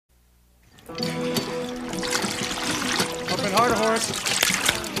Good, harder, Horace.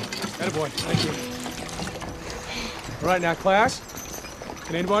 Attaboy, thank you. All right, now, class,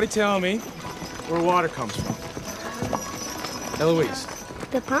 can anybody tell me where water comes from? Eloise.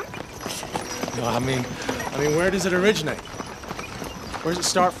 The pump? No, I mean, where does it originate? Where does it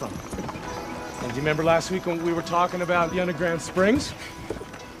start from? And do you remember last week when we were talking about the underground springs?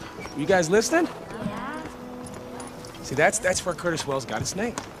 You guys listening? Yeah. See, that's where Curtis Wells got its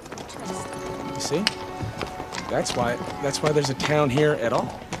name. You see? That's why there's a town here at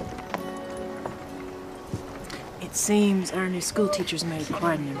all. It seems our new school teacher's made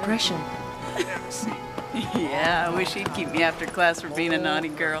quite an impression. Yeah, I wish he'd keep me after class for being a naughty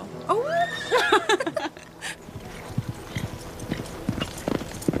girl. Oh!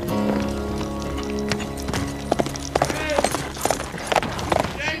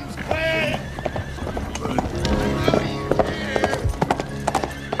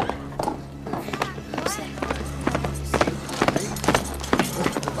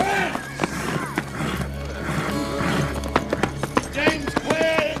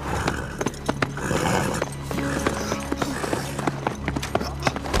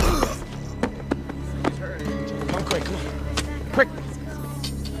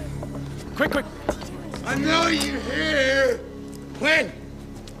 Quick. I know you're here. When?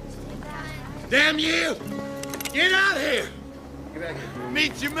 Damn you! Get out here!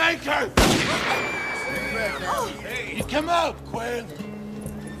 Meet your maker! You come out, Quinn.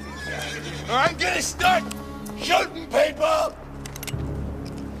 Or I'm gonna start shooting people!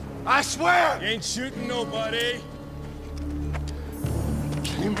 I swear! You ain't shooting nobody.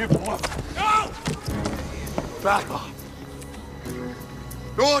 Came before. No! Back off.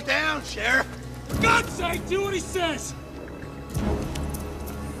 Go down, Sheriff. For God's sake, do what he says.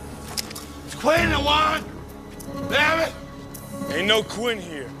 It's Quinn I want. Damn it! Ain't no Quinn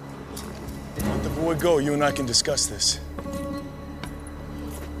here. Let the boy go. You and I can discuss this.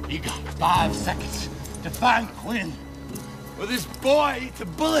 You got 5 seconds to find Quinn, or this boy eats a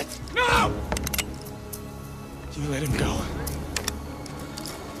bullet. No! You let him go.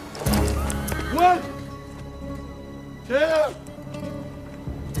 1, 2,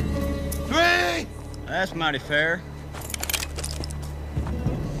 3. That's mighty fair.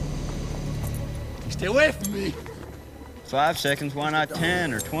 Stay away from me. 5 seconds, why not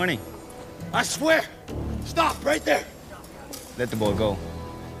 10 or 20? I swear. Stop right there. Let the boy go.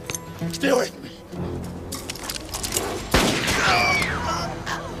 Stay away from me.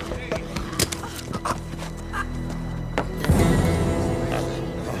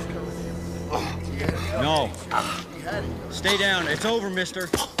 No. Stay down. It's over, mister.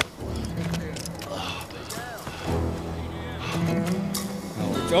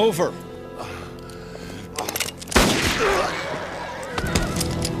 No, it's over.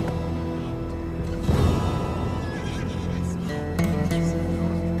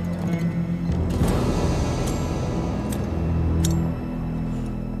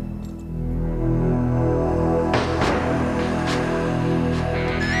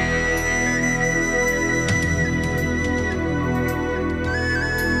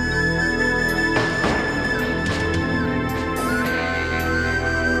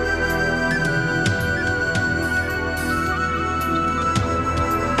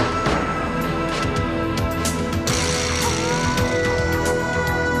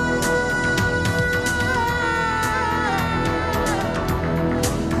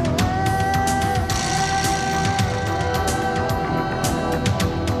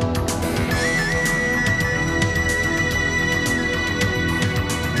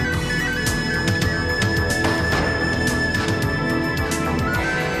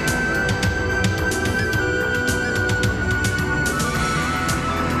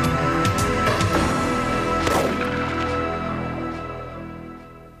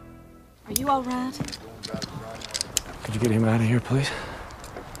 Are you all right? Could you get him out of here, please?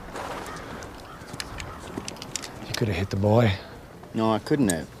 You could have hit the boy. No, I couldn't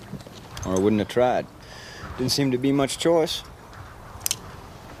have. Or I wouldn't have tried. Didn't seem to be much choice.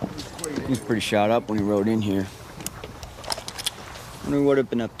 He was pretty shot up when he rode in here. Wonder what I've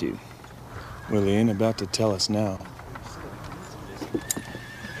been up to. Well, he ain't about to tell us now.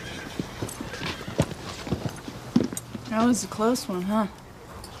 That was a close one, huh?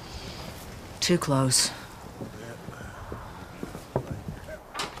 Too close.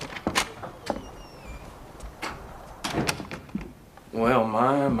 Well,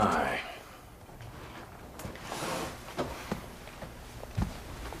 my.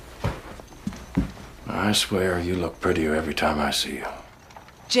 I swear you look prettier every time I see you.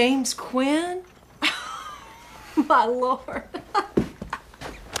 James Quinn? My Lord.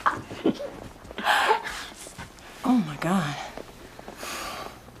 Oh, my God.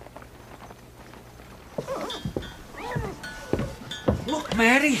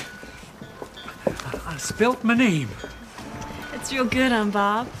 spelt my name. It's real good on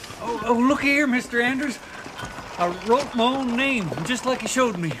Bob. Oh, look here, Mr. Andrews. I wrote my own name, just like you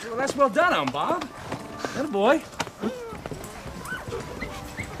showed me. Well, that's well done on Bob. That boy.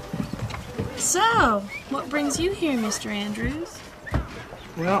 So, what brings you here, Mr. Andrews?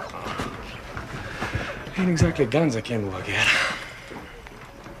 Well, ain't exactly guns I came to look at.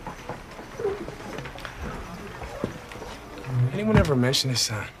 Anyone ever mention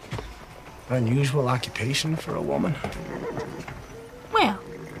this unusual occupation for a woman? Well,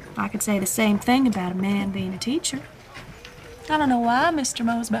 I could say the same thing about a man being a teacher. I don't know why Mr.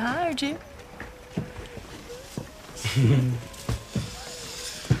 Mosby hired you.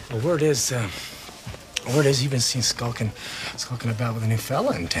 Well, word is you've been seen skulking about with a new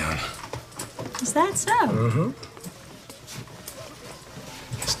fella in town. Is that so? Mm-hmm.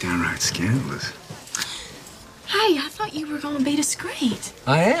 It's downright scandalous. Hey, I thought you were gonna be discreet.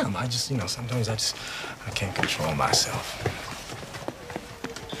 I am. I just, sometimes I can't control myself.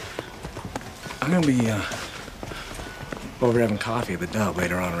 I'm gonna be over having coffee at the Dub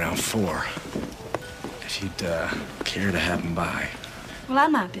later on around 4. If you'd care to have him by. Well, I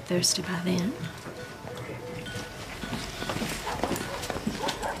might be thirsty by then.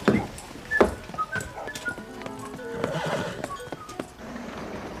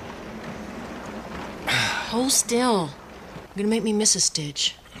 Hold still. You're gonna make me miss a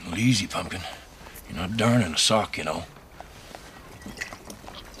stitch. Well, easy, Pumpkin. You're not darning a sock, you know.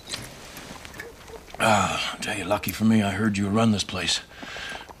 I'll tell you, lucky for me, I heard you run this place.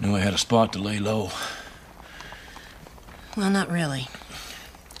 Knew I had a spot to lay low. Well, not really.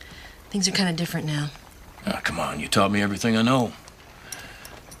 Things are kind of different now. Come on, you taught me everything I know.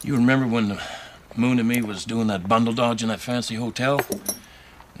 You remember when the Moon and me was doing that bundle dodge in that fancy hotel?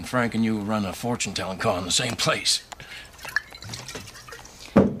 And Frank and you run a fortune-telling con in the same place.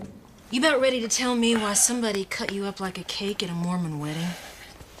 You about ready to tell me why somebody cut you up like a cake at a Mormon wedding?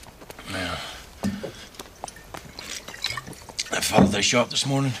 Yeah. That fellow they shot this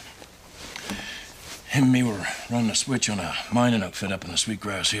morning, him and me were running a switch on a mining outfit up in the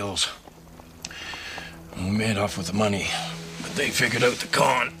Sweetgrass Hills. And we made off with the money, but they figured out the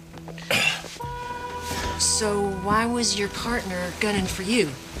con. So why was your partner gunning for you?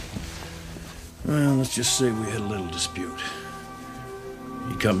 Well, let's just say we had a little dispute.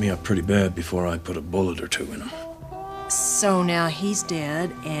 He cut me up pretty bad before I put a bullet or two in him. So now he's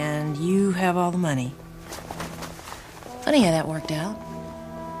dead, and you have all the money. Funny how that worked out.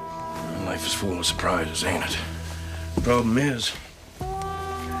 Life is full of surprises, ain't it? The problem is,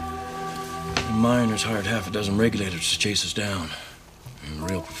 the miners hired half a dozen regulators to chase us down. And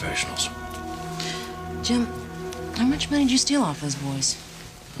real professionals. Jim, how much money did you steal off those boys?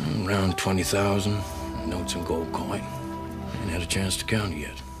 Around 20,000, notes and gold coin. Ain't had a chance to count it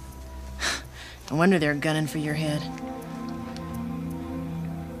yet. No wonder they're gunning for your head.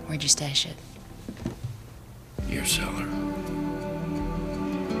 Where'd you stash it? Your cellar.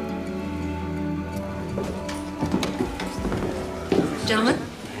 Gentlemen?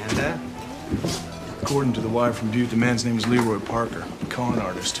 And, According to the wire from Butte, the man's name is Leroy Parker, a con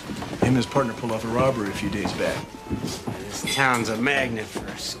artist. Him and his partner pulled off a robbery a few days back. this town's a magnet for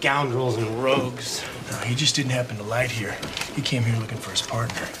scoundrels and rogues. No, he just didn't happen to light here. He came here looking for his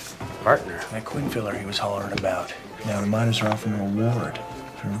partner. Partner? That Quinn filler he was hollering about. Now the miners are offering a reward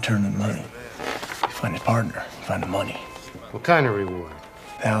for returning the money. You find his partner, you find the money. What kind of reward?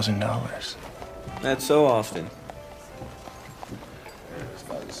 $1,000. That's so often.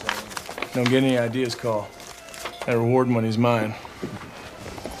 Don't get any ideas, Call. That reward money's mine.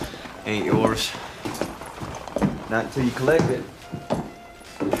 Ain't yours. Not until you collect it.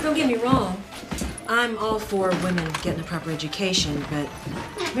 Don't get me wrong. I'm all for women getting a proper education, but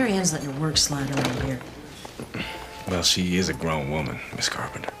Mary Ann's letting her work slide around here. Well, she is a grown woman, Miss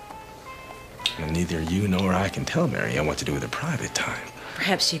Carpenter. And neither you nor I can tell Mary Ann what to do with her private time.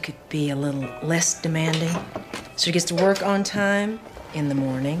 Perhaps you could be a little less demanding, so she gets to work on time in the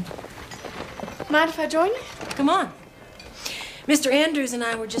morning. Mind if I join you? Come on. Mr. Andrews and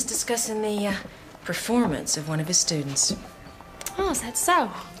I were just discussing the performance of one of his students. Oh, is that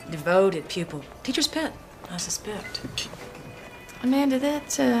so? Devoted pupil. Teacher's pet, I suspect. Amanda,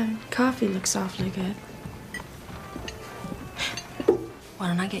 that coffee looks awfully good. Why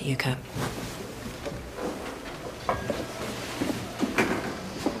don't I get you a cup?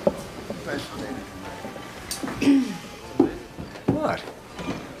 What?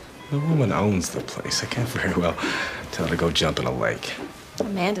 The woman owns the place. I can't very well tell her to go jump in a lake.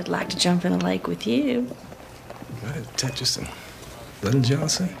 Amanda'd like to jump in a lake with you. That'd take just a little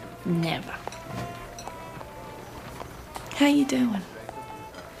jealousy. Never. How you doing?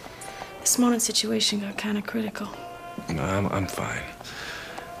 The This morning's situation got kind of critical. No, I'm fine.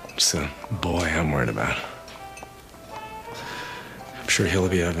 Just a boy I'm worried about. I'm sure he'll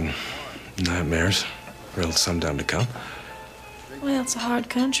be having nightmares real sometime to come. Well, it's a hard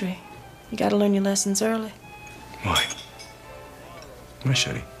country. You gotta learn your lessons early. Why? Why,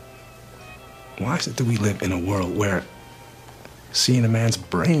 Shetty? Why is it that we live in a world where seeing a man's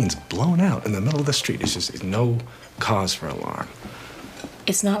brains blown out in the middle of the street is just no cause for alarm?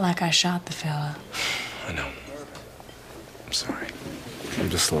 It's not like I shot the fella. I know. I'm sorry.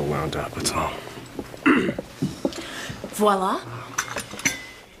 I'm just a little wound up, that's all. Voila.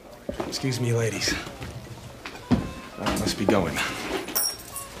 Excuse me, ladies. I must be going.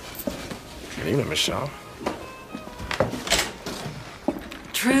 Good evening, Miss Shaw.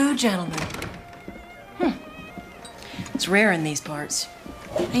 True gentleman. It's rare in these parts.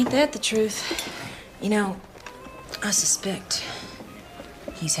 Ain't that the truth? You know, I suspect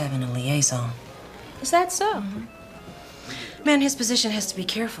he's having a liaison. Is that so? Man, his position has to be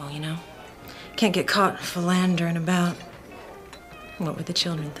careful, you know. Can't get caught philandering about. What would the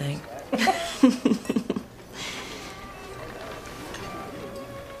children think?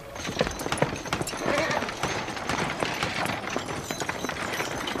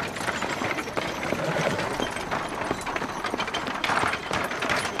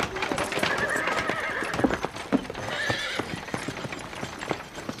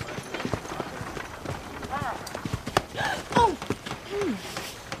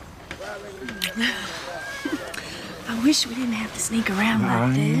 I wish we didn't have to sneak around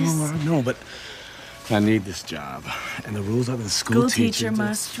like this. I know, but I need this job. And the rules are the school teacher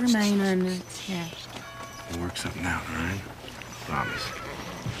must remain unattached. We'll work something out, all right? Promise.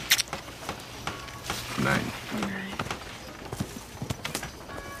 Good night. All right.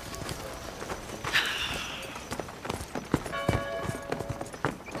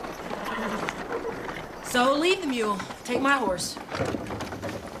 So leave the mule. Take my horse.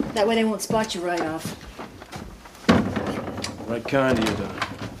 That way they won't spot you right off. Right kind of you to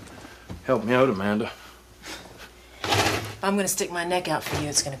help me out, Amanda. If I'm gonna stick my neck out for you,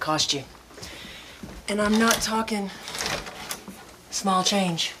 it's gonna cost you. And I'm not talking small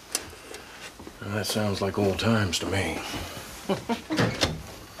change. Well, that sounds like old times to me.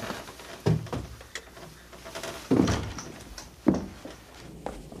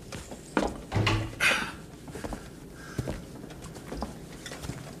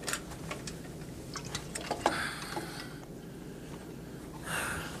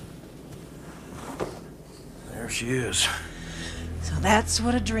 She is. So that's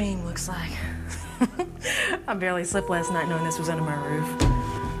what a dream looks like. I barely slept last night knowing this was under my roof.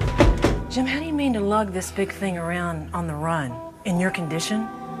 Jim, how do you mean to lug this big thing around on the run? In your condition?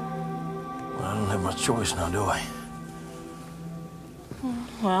 Well, I don't have much choice now, do I?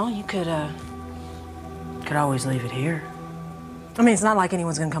 Well, you could always leave it here. I mean, it's not like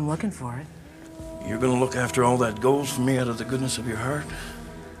anyone's gonna come looking for it. You're gonna look after all that gold for me out of the goodness of your heart?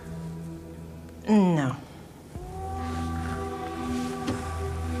 No.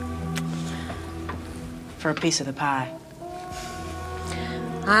 For a piece of the pie.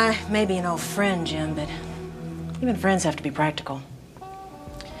 I may be an old friend, Jim, but even friends have to be practical.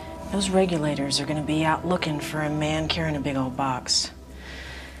 Those regulators are gonna be out looking for a man carrying a big old box.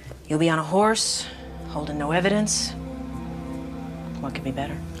 You'll be on a horse, holding no evidence. What could be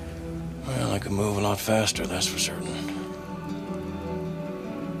better? Well, I could move a lot faster, that's for certain.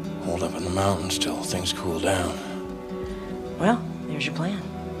 Hold up in the mountains till things cool down. Well, there's your plan.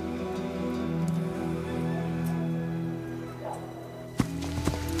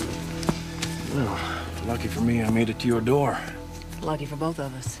 Well, lucky for me, I made it to your door. Lucky for both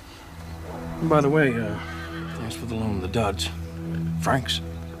of us. And by the way, thanks for the loan of the duds. Frank's?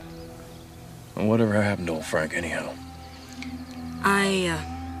 Well, whatever happened to old Frank, anyhow? I,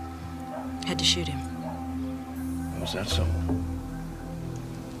 had to shoot him. Was that so?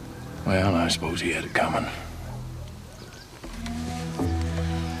 Well, I suppose he had it coming.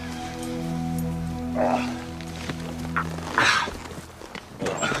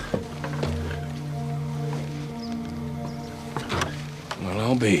 Well,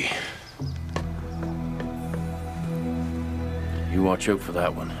 I'll be. You watch out for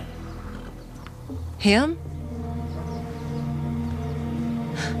that one. Him?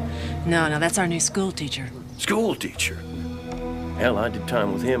 No, that's our new school teacher. School teacher? Hell, I did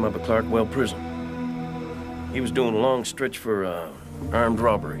time with him up at Clarkwell Prison. He was doing a long stretch for armed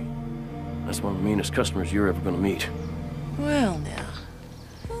robbery. That's one of the meanest customers you're ever gonna meet. Well, now,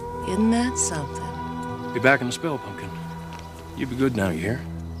 isn't that something? Be back in a spell, Pumpkin. You be good now, you hear?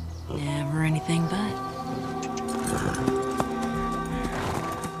 Never anything but.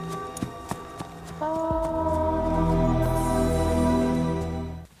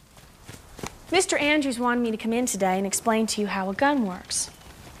 Mr. Andrews wanted me to come in today and explain to you how a gun works.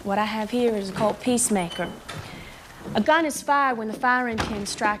 What I have here is a Colt Peacemaker. A gun is fired when the firing pin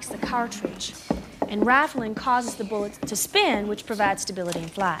strikes the cartridge, and rifling causes the bullet to spin, which provides stability in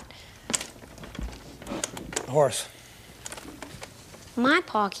flight. Horse. My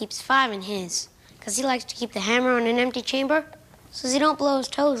pa keeps firing his, because he likes to keep the hammer on an empty chamber so he don't blow his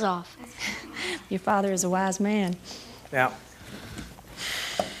toes off. Your father is a wise man. Now,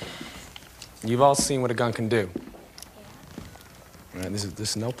 you've all seen what a gun can do. Right, this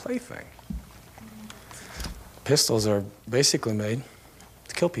is no plaything. Pistols are basically made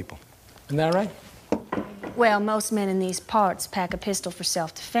to kill people. Isn't that right? Well, most men in these parts pack a pistol for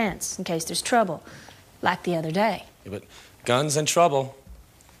self-defense in case there's trouble, like the other day. Yeah, but guns and trouble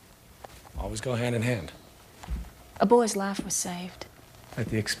always go hand in hand. A boy's life was saved. At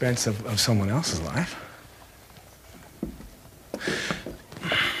the expense of someone else's life.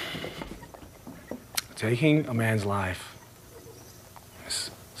 Taking a man's life is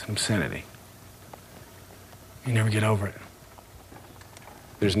some obscenity. You never get over it.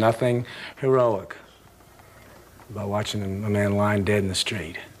 There's nothing heroic about watching a man lying dead in the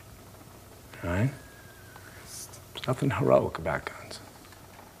street. All right? There's nothing heroic about guns.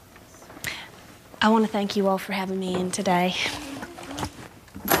 I want to thank you all for having me in today.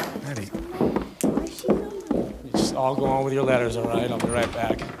 Maddie, you just all go on with your letters, all right? I'll be right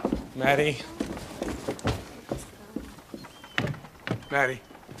back. Maddie. Maddie.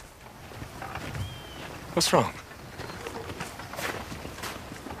 What's wrong?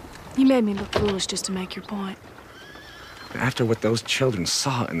 You made me look foolish just to make your point. After what those children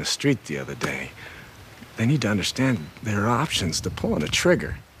saw in the street the other day, they need to understand there are options to pulling a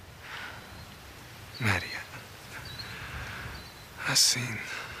trigger. Maddie, I've seen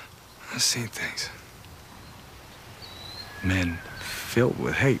things. Men filled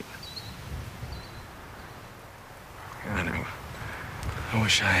with hate. I know. I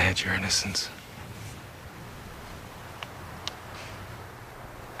wish I had your innocence.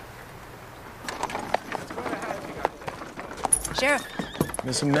 Sheriff,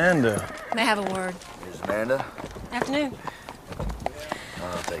 Miss Amanda. may I have a word? Miss Amanda? Afternoon.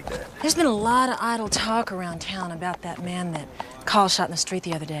 I'll take that. There's been a lot of idle talk around town about that man that Carl shot in the street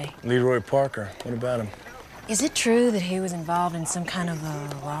the other day. Leroy Parker. What about him? Is it true that he was involved in some kind of a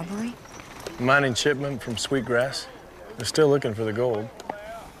robbery? Mining shipment from Sweetgrass. They're still looking for the gold.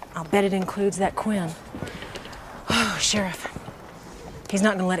 I'll bet it includes that Quinn. Oh, Sheriff. He's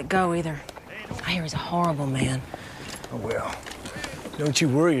not gonna let it go either. I hear he's a horrible man. Oh, well. Don't you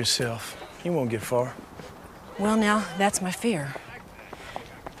worry yourself. He won't get far. Well, now, that's my fear.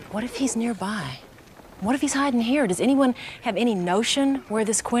 What if he's nearby? What if he's hiding here? Does anyone have any notion where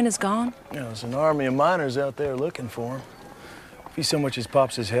this Quinn has gone? You know, there's an army of miners out there looking for him. If he so much as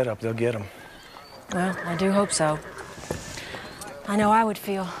pops his head up, they'll get him. Well, I do hope so. I know I would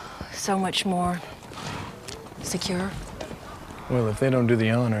feel so much more secure. Well, if they don't do the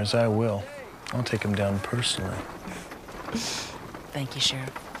honors, I will. I'll take him down personally. Thank you,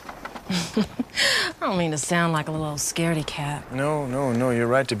 Sheriff. I don't mean to sound like a little old scaredy cat. No, you're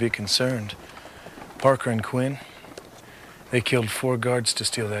right to be concerned. Parker and Quinn, they killed 4 guards to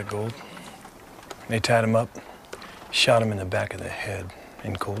steal that gold. They tied him up, shot him in the back of the head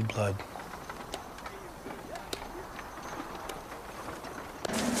in cold blood.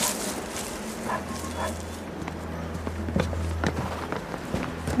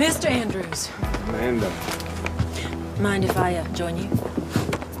 Mr. Andrews. Amanda. Mind if I join you?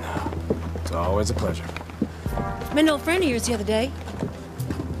 No, it's always a pleasure. Met an old friend of yours the other day.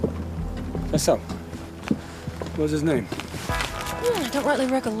 That's so. What's his name? I don't rightly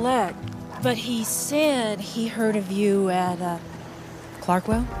recollect, but he said he heard of you at,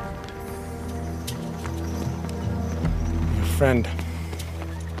 Clarkwell? Your friend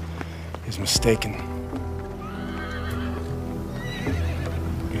is mistaken.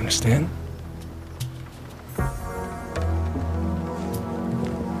 You understand?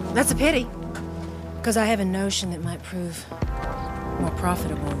 That's a pity, because I have a notion that might prove more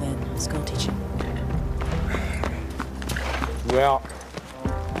profitable than school teaching. Well,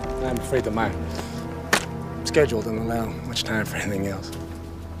 I'm afraid that my schedule doesn't allow much time for anything else.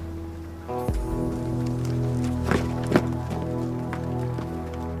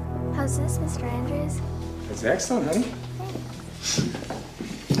 How's this, Mr. Andrews? That's excellent, honey.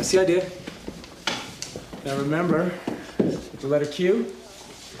 That's the idea. Now remember, with the letter Q,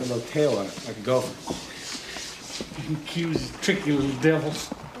 a little tail on it, like a gopher. Q's tricky little devils.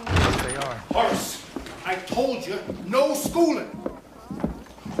 They are. Horace, I told you, no schooling.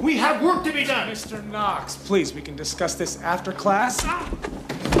 We have work to be done. Mr. Knox, please, we can discuss this after class.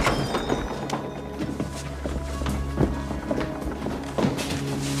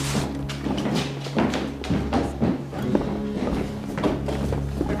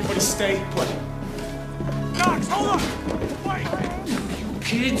 stay put. Knox, hold on! Wait! You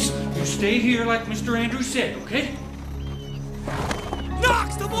kids, you stay here like Mr. Andrews said, okay?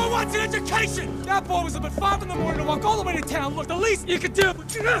 Knox, the boy wants an education! That boy was up at 5 in the morning to walk all the way to town. Look, the least you could do...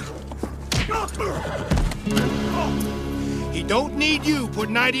 He don't need you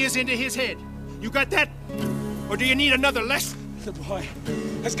putting ideas into his head. You got that? Or do you need another lesson? The boy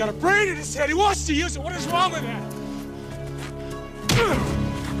has got a brain in his head. He wants to use it. What is wrong with that?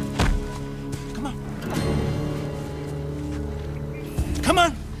 Come on. Come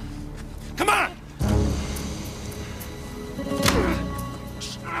on. Come on.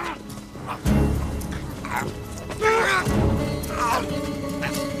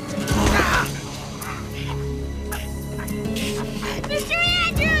 Mr.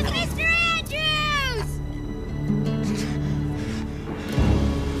 Andrews! Mr. Andrews!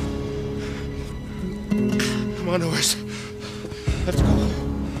 Come on, Horace. Let's go.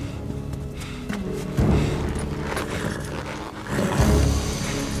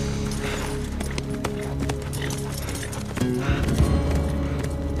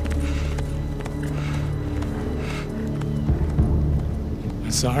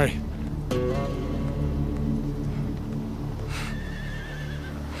 I'm sorry.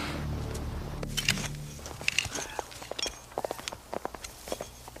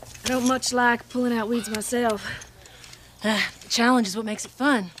 I don't much like pulling out weeds myself. The challenge is what makes it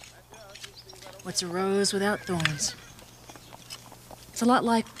fun. What's a rose without thorns? It's a lot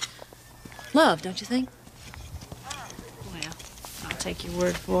like love, don't you think? Well, I'll take your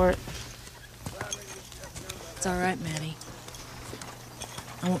word for it. It's all right, Maddie.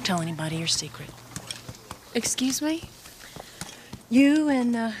 I won't tell anybody your secret. Excuse me? You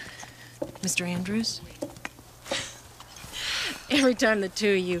and, Mr. Andrews? Every time the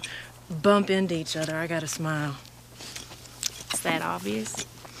two of you bump into each other, I gotta smile. Is that obvious?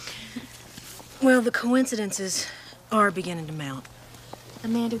 Well, the coincidences are beginning to mount.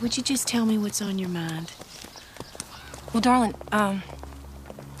 Amanda, would you just tell me what's on your mind? Well, darling,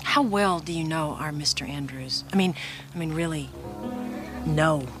 how well do you know our Mr. Andrews? I mean, really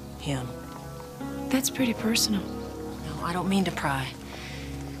know him. That's pretty personal. No, I don't mean to pry.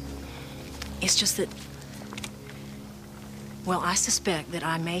 It's just that, well, I suspect that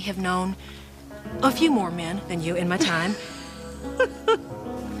I may have known a few more men than you in my time.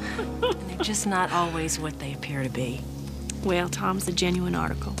 And they're just not always what they appear to be. Well, Tom's a genuine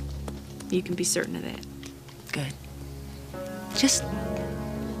article. You can be certain of that. Good. Just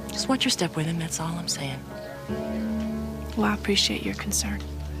watch your step with him, that's all I'm saying. Well, I appreciate your concern.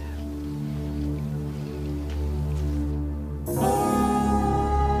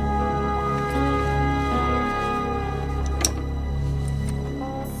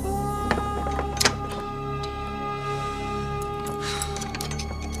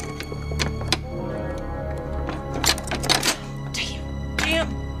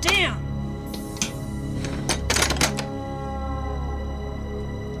 Damn!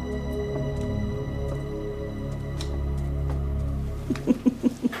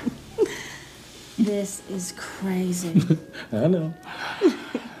 This is crazy. I know.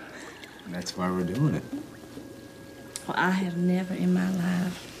 That's why we're doing it. Well, I have never in my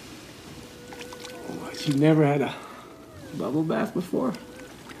life. What, you never had a bubble bath before?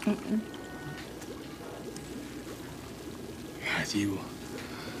 Mm-mm. God, you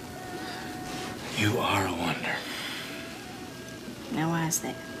are a wonder. Now, why is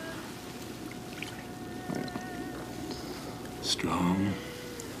that? Strong,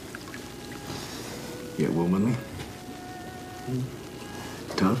 yet womanly,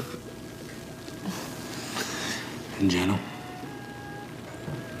 tough, and gentle,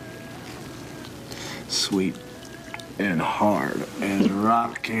 sweet and hard as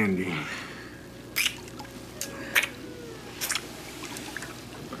rock candy.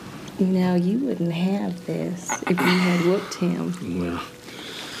 Now, you wouldn't have this if you had whooped him. Well,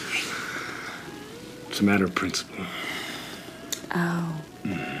 it's a matter of principle. Oh.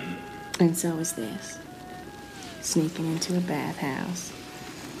 And so is this. Sneaking into a bathhouse.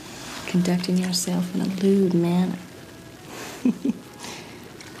 Conducting yourself in a lewd manner.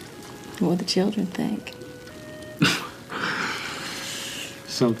 What the children think.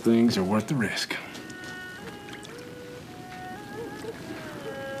 Some things are worth the risk.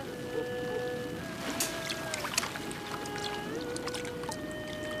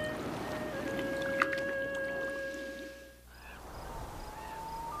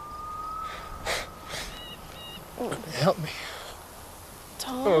 Help me.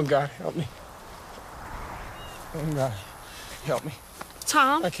 Tom? Oh, God, help me. Oh, God, help me.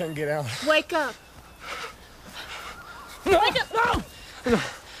 Tom? I can't get out. Wake up. Wake up! No!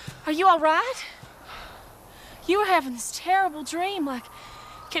 Are you all right? You were having this terrible dream, like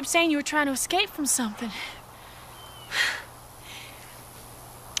kept saying you were trying to escape from something.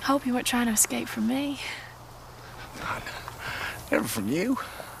 Hope you weren't trying to escape from me. Never from you.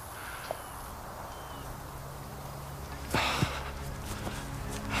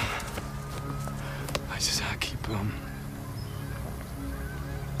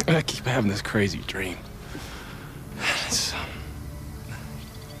 I keep having this crazy dream. It's,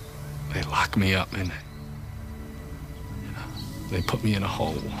 they lock me up and they put me in a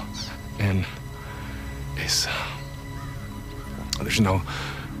hole, and it's there's no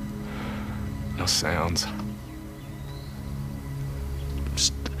sounds,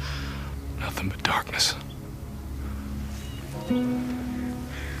 just nothing but darkness.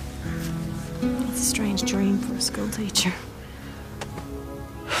 It's a strange dream for a school teacher.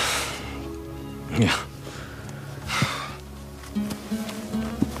 Yeah.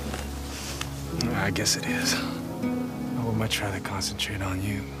 I guess it is. I might try to concentrate on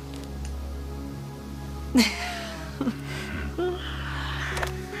you.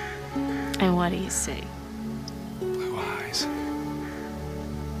 And what do you see? Blue eyes.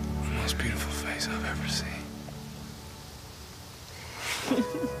 The most beautiful face I've ever seen.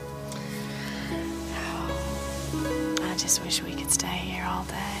 I just wish we could stay here all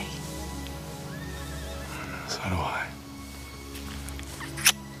day. So do I.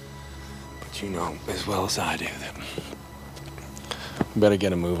 But you know as well as I do that we better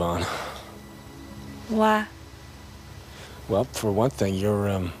get a move on. Why? Well, for one thing, you're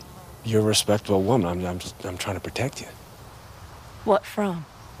a respectable woman. I'm trying to protect you. What from?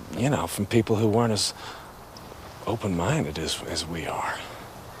 You know, from people who weren't as open-minded as we are.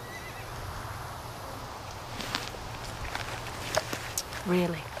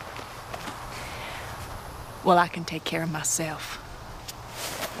 Really? Well, I can take care of myself.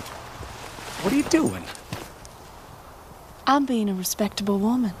 What are you doing? I'm being a respectable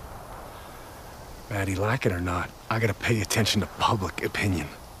woman. Maddie, like it or not, I gotta pay attention to public opinion.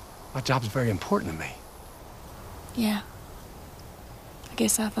 My job's very important to me. Yeah. I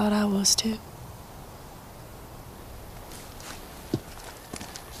guess I thought I was too.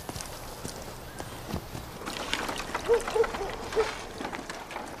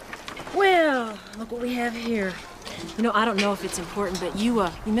 Well, look what we have here. You know, I don't know if it's important, but you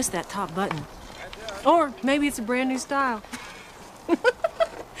missed that top button. Or maybe it's a brand new style.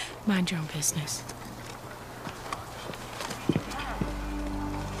 Mind your own business.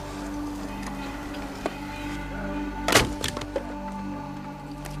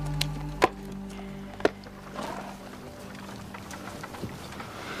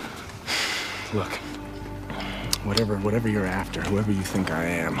 Look, whatever you're after, whoever you think I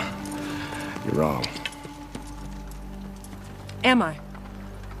am, you're wrong. Am I?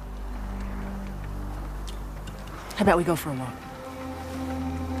 How about we go for a walk?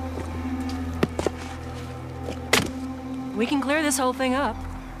 We can clear this whole thing up.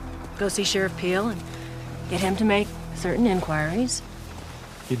 Go see Sheriff Peel and get him to make certain inquiries.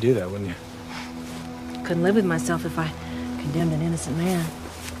 You'd do that, wouldn't you? Couldn't live with myself if I condemned an innocent man.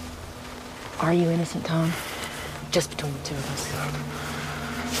 Are you innocent, Tom? Just between the two of us.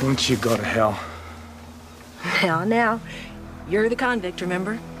 Why don't you go to hell? Now, you're the convict,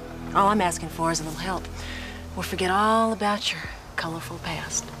 remember? All I'm asking for is a little help. We'll forget all about your colorful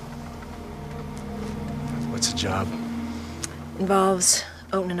past. What's the job? Involves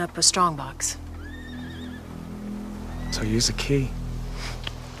opening up a strongbox. So use a key.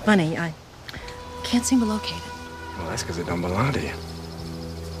 Funny, I can't seem to locate it. Well, that's because it don't belong to you.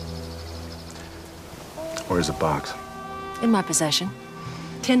 Where's the box? In my possession.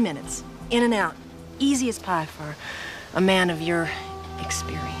 10 minutes. In and out. Easy as pie for a man of your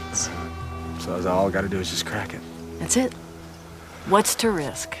experience. So all I gotta do is just crack it. That's it. What's to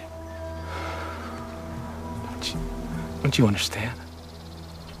risk? Don't you understand?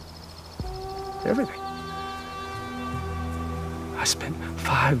 Everything. I spent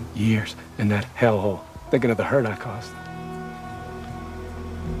 5 years in that hellhole, thinking of the hurt I caused.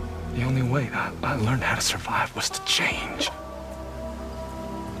 The only way I learned how to survive was to change.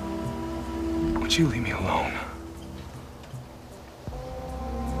 Won't you leave me alone?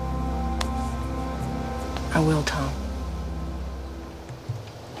 I will, Tom.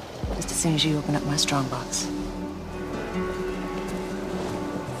 Just as soon as you open up my strongbox.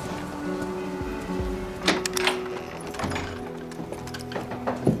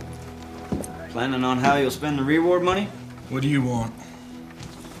 Planning on how you'll spend the reward money? What do you want?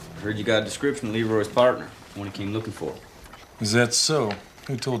 Heard you got a description of Leroy's partner, one he came looking for. Is that so?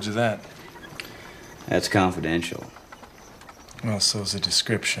 Who told you that? That's confidential. Well, so's the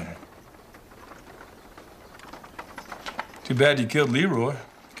description. Too bad you killed Leroy. You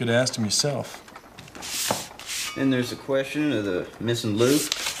could have asked him yourself. Then there's the question of the missing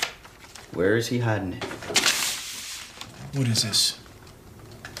loot. Where is he hiding it? What is this?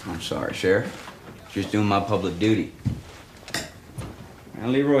 I'm sorry, Sheriff. Just doing my public duty. Now,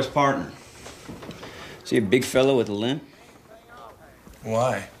 Leroy's partner. See a big fellow with a limp?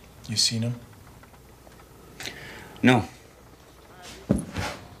 Why? You seen him? No.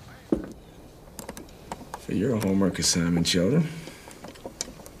 For your homework assignment, children,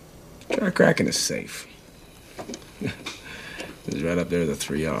 try cracking a safe. It's right up there with the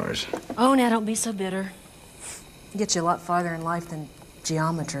 3 R's. Oh, now don't be so bitter. It gets you a lot farther in life than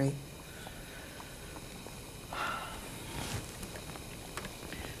geometry.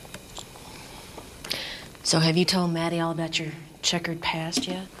 So have you told Maddie all about your checkered past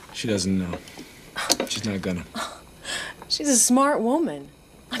yet? She doesn't know. She's not gonna. She's a smart woman.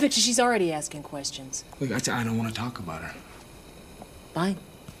 I bet you she's already asking questions. Look, I don't want to talk about her. Fine.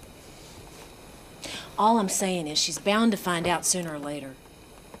 All I'm saying is she's bound to find out sooner or later.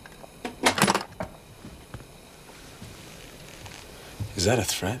 Is that a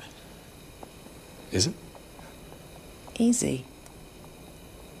threat? Is it? Easy.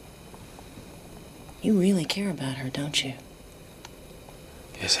 You really care about her, don't you?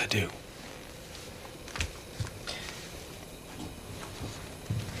 Yes, I do.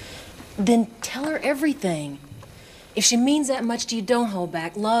 Then tell her everything. If she means that much to you, don't hold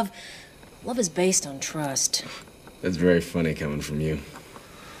back. Love is based on trust. That's very funny coming from you.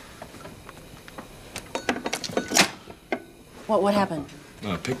 What happened?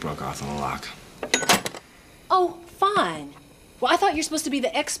 Oh, a pick broke off on the lock. Oh, fine. Well, I thought you're supposed to be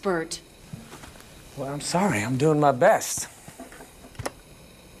the expert. Well, I'm sorry. I'm doing my best.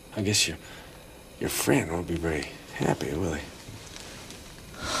 I guess your friend won't be very happy, will he?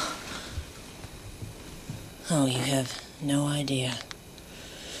 Oh, you have no idea.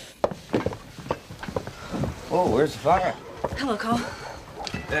 Oh, where's the fire? Hello, Cole.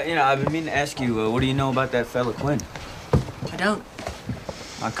 I've been meaning to ask you, what do you know about that fella Quinn? I don't.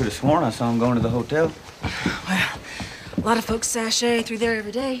 I could have sworn I saw him going to the hotel. Well, a lot of folks sashay through there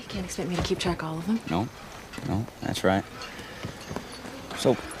every day. Can't expect me to keep track of all of them. No, that's right.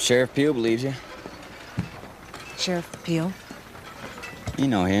 So, Sheriff Peel believes you? Sheriff Peel? You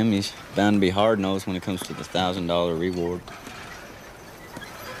know him. He's bound to be hard-nosed when it comes to the $1,000 reward.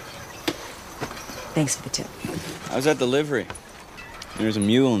 Thanks for the tip. I was at the livery. There's a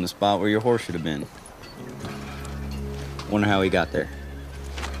mule in the spot where your horse should have been. Wonder how he got there.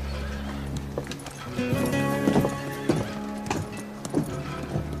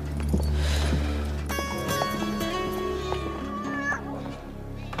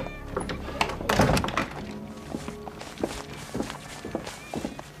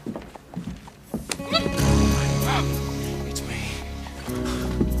 It's me.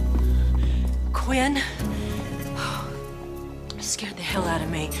 Quinn? Scared the hell out of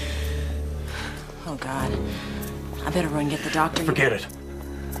me. Oh, God. I better run and get the doctor. Forget it.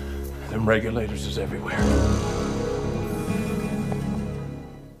 Them regulators is everywhere.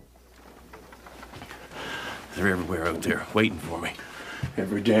 They're everywhere out there, waiting for me.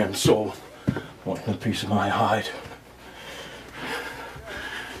 Every damn soul wanting a piece of my hide.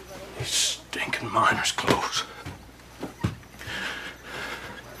 These stinking miners' clothes.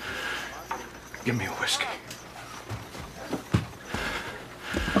 Give me a whiskey.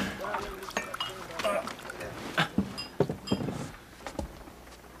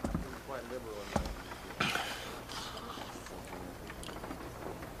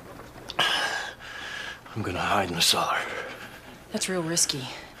 I'm gonna hide in the cellar. That's real risky.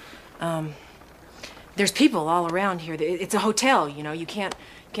 There's people all around here. It's a hotel, you know. You can't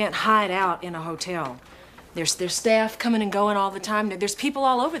hide out in a hotel. There's staff coming and going all the time. There's people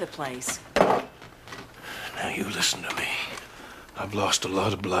all over the place. Now you listen to me. I've lost a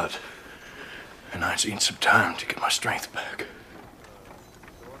lot of blood, and I need some time to get my strength back.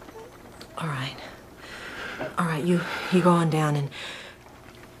 All right. All right, you go on down and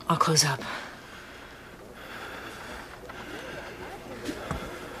I'll close up.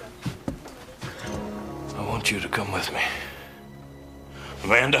 I want you to come with me.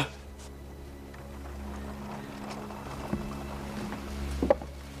 Amanda?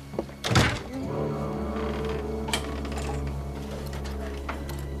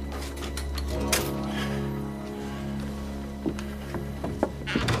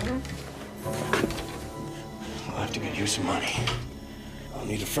 I'll have to get you some money. I'll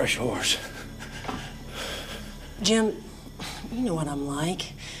need a fresh horse. Jim, you know what I'm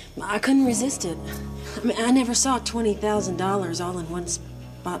like. I couldn't resist it. I mean, I never saw $20,000 all in one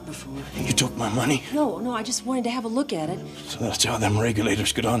spot before. You took my money? No, I just wanted to have a look at it. So that's how them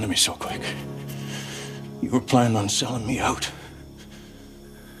regulators got on to me so quick. You were planning on selling me out.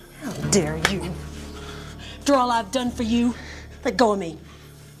 How dare you? After all I've done for you, let go of me.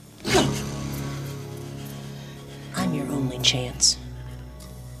 I'm your only chance.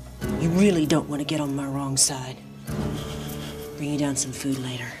 You really don't want to get on my wrong side. Bring you down some food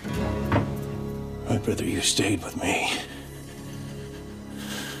later. I'd rather you stayed with me.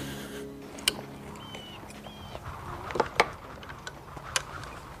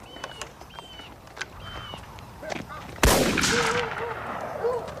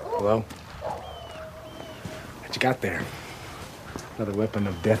 Hello? What you got there? Another weapon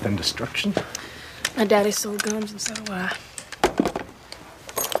of death and destruction? My daddy sold guns, and so do I.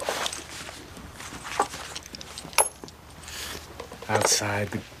 Outside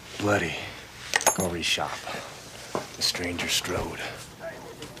the bloody gory shop, the stranger strode.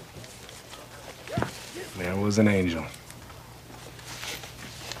 There was an angel.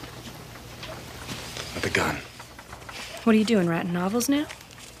 With a gun. What are you doing, writing novels now?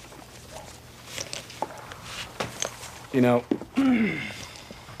 You know,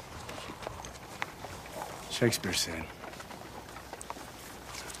 Shakespeare said,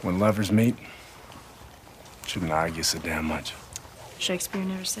 when lovers meet, shouldn't argue so damn much. Shakespeare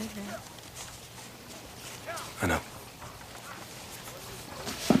never said that. I know.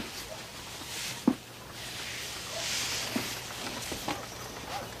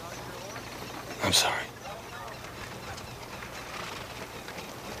 I'm sorry.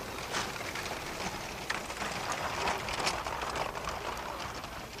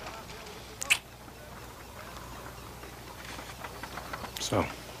 So,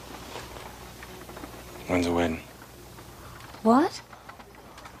 when's the wedding? What?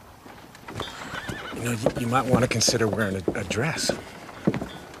 You know, you might want to consider wearing a dress.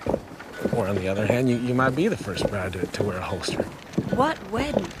 Or on the other hand, you might be the first bride to wear a holster. What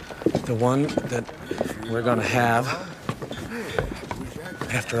wedding? The one that we're gonna have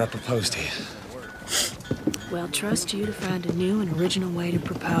after I propose to you. Well, trust you to find a new and original way to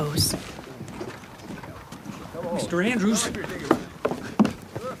propose. Mr. Andrews.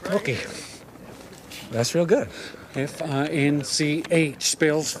 Okay. That's real good. F-I-N-C-H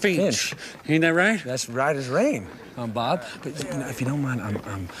spells Finch. Ain't that right? That's right as rain, Bob. But you know, if you don't mind,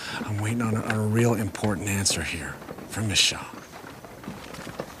 I'm waiting on a real important answer here from Miss Shaw.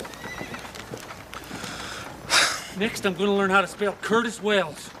 Next, I'm gonna learn how to spell Curtis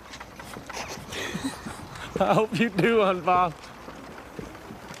Wells. I hope you do, Bob.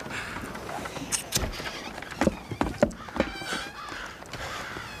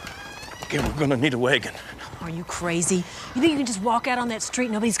 Okay, we're gonna need a wagon. Are you crazy? You think you can just walk out on that street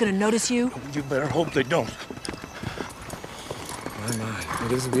and nobody's gonna notice you? You better hope they don't. My.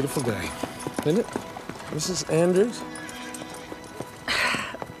 It is a beautiful day, isn't it, Mrs. Andrews?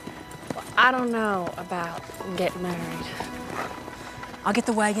 I don't know about getting married. I'll get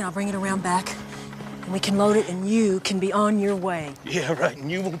the wagon, I'll bring it around back, and we can load it and you can be on your way. Yeah, right,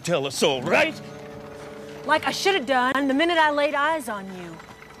 and you won't tell us so, right? Like I should have done the minute I laid eyes on you.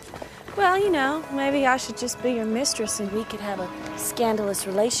 Well, you know, maybe I should just be your mistress and we could have a scandalous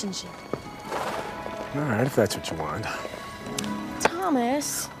relationship. All right, if that's what you want.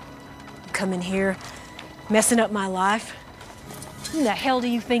 Thomas. You come in here, messing up my life. Who the hell do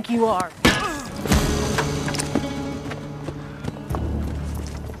you think you are?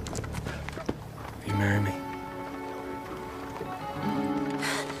 You marry me?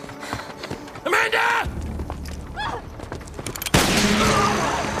 Amanda!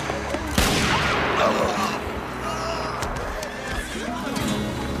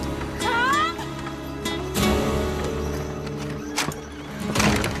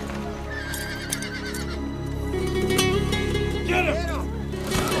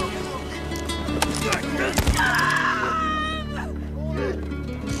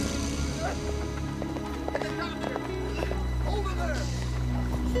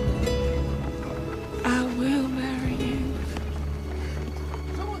 I will marry you.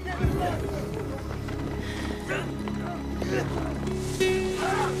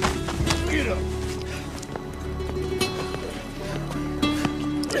 Get up!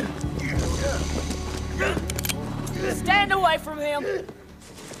 Stand away from him.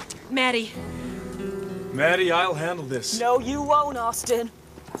 Maddie. Maddie, I'll handle this. No, you won't, Austin.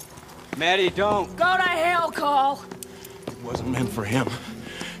 Maddie, don't. Go to hell, Carl. It wasn't meant for him.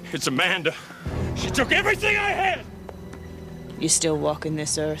 It's Amanda. She took everything I had! You're still walking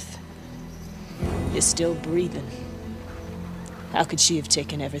this earth. You're still breathing. How could she have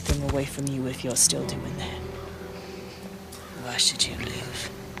taken everything away from you if you're still doing that? Why should you live?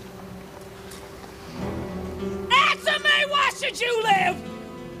 Answer me! Why should you live?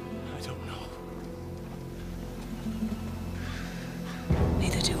 I don't know.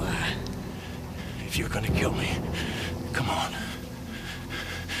 Neither do I. If you're gonna kill me, come on.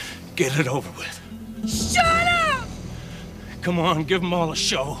 Get it over with. Shut up! Come on, give them all a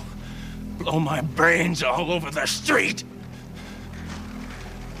show. Blow my brains all over the street.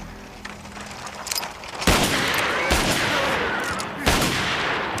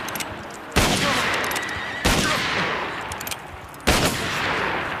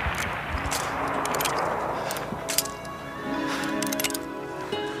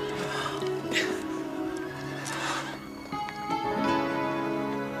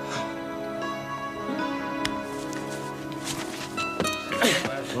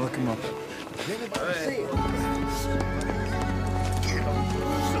 Look him up.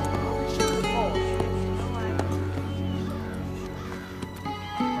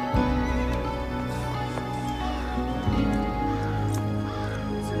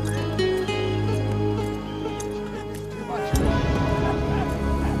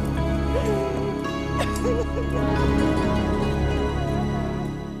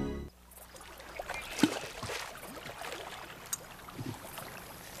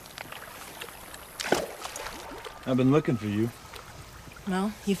 I've been looking for you.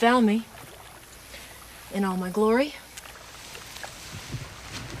 Well, you found me. In all my glory.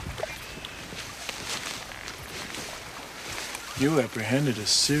 You apprehended a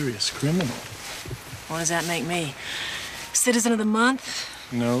serious criminal. What does that make me? Citizen of the month?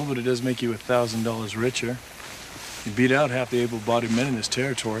 No, but it does make you $1,000 richer. You beat out half the able-bodied men in this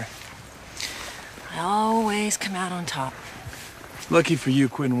territory. I always come out on top. Lucky for you,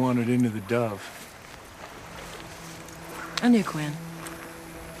 Quinn wandered into the Dove. I knew Quinn.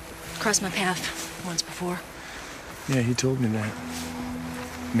 Crossed my path once before. Yeah, he told me that.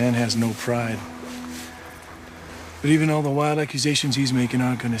 Man has no pride. But even all the wild accusations he's making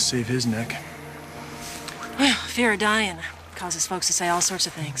aren't gonna save his neck. Well, fear of dying causes folks to say all sorts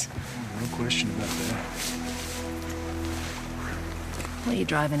of things. No question about that. What are you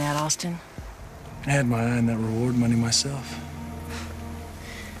driving at, Austin? I had my eye on that reward money myself.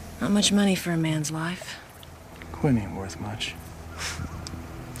 Not much money for a man's life. Quinn ain't worth much.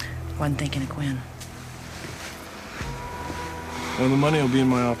 Wasn't thinking of Quinn. Well, the money will be in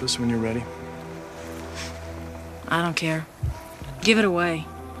my office when you're ready. I don't care. Give it away.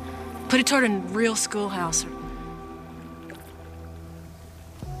 Put it toward a real schoolhouse. Or...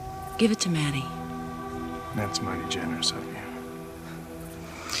 Give it to Maddie. That's mighty generous of you.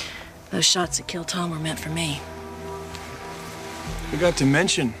 Those shots that killed Tom were meant for me. Forgot to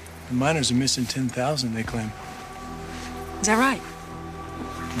mention, the miners are missing 10,000, they claim. Is that right?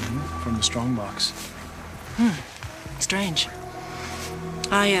 From the strongbox. Strange.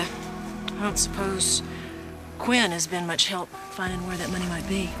 I don't suppose Quinn has been much help finding where that money might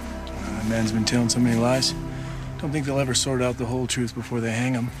be. That man's been telling so many lies. Don't think they'll ever sort out the whole truth before they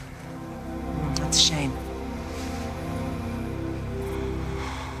hang him. That's a shame.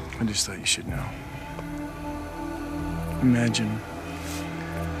 I just thought you should know. Imagine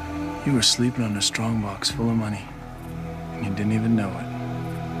you were sleeping on a strongbox full of money, and you didn't even know it.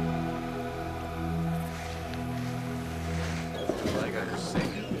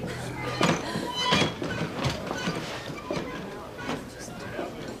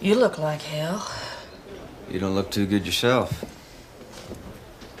 You look like hell. You don't look too good yourself.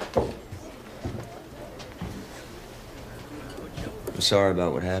 I'm sorry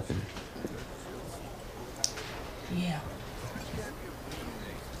about what happened. Yeah.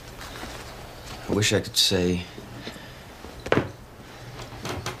 I wish I could say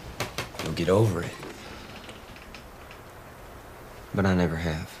you'll get over it. But I never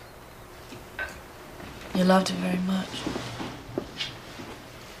have. You loved it very much.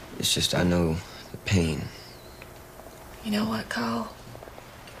 It's just I know the pain. You know what, Cole?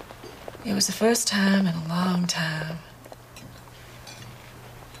 It was the first time in a long time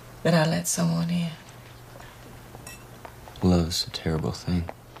that I let someone in. Love's a terrible thing.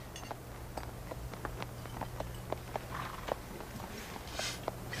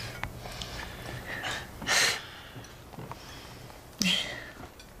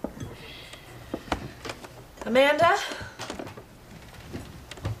 Amanda?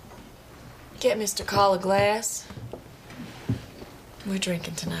 Get Mr. Cole a glass. We're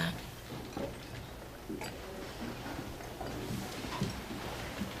drinking tonight.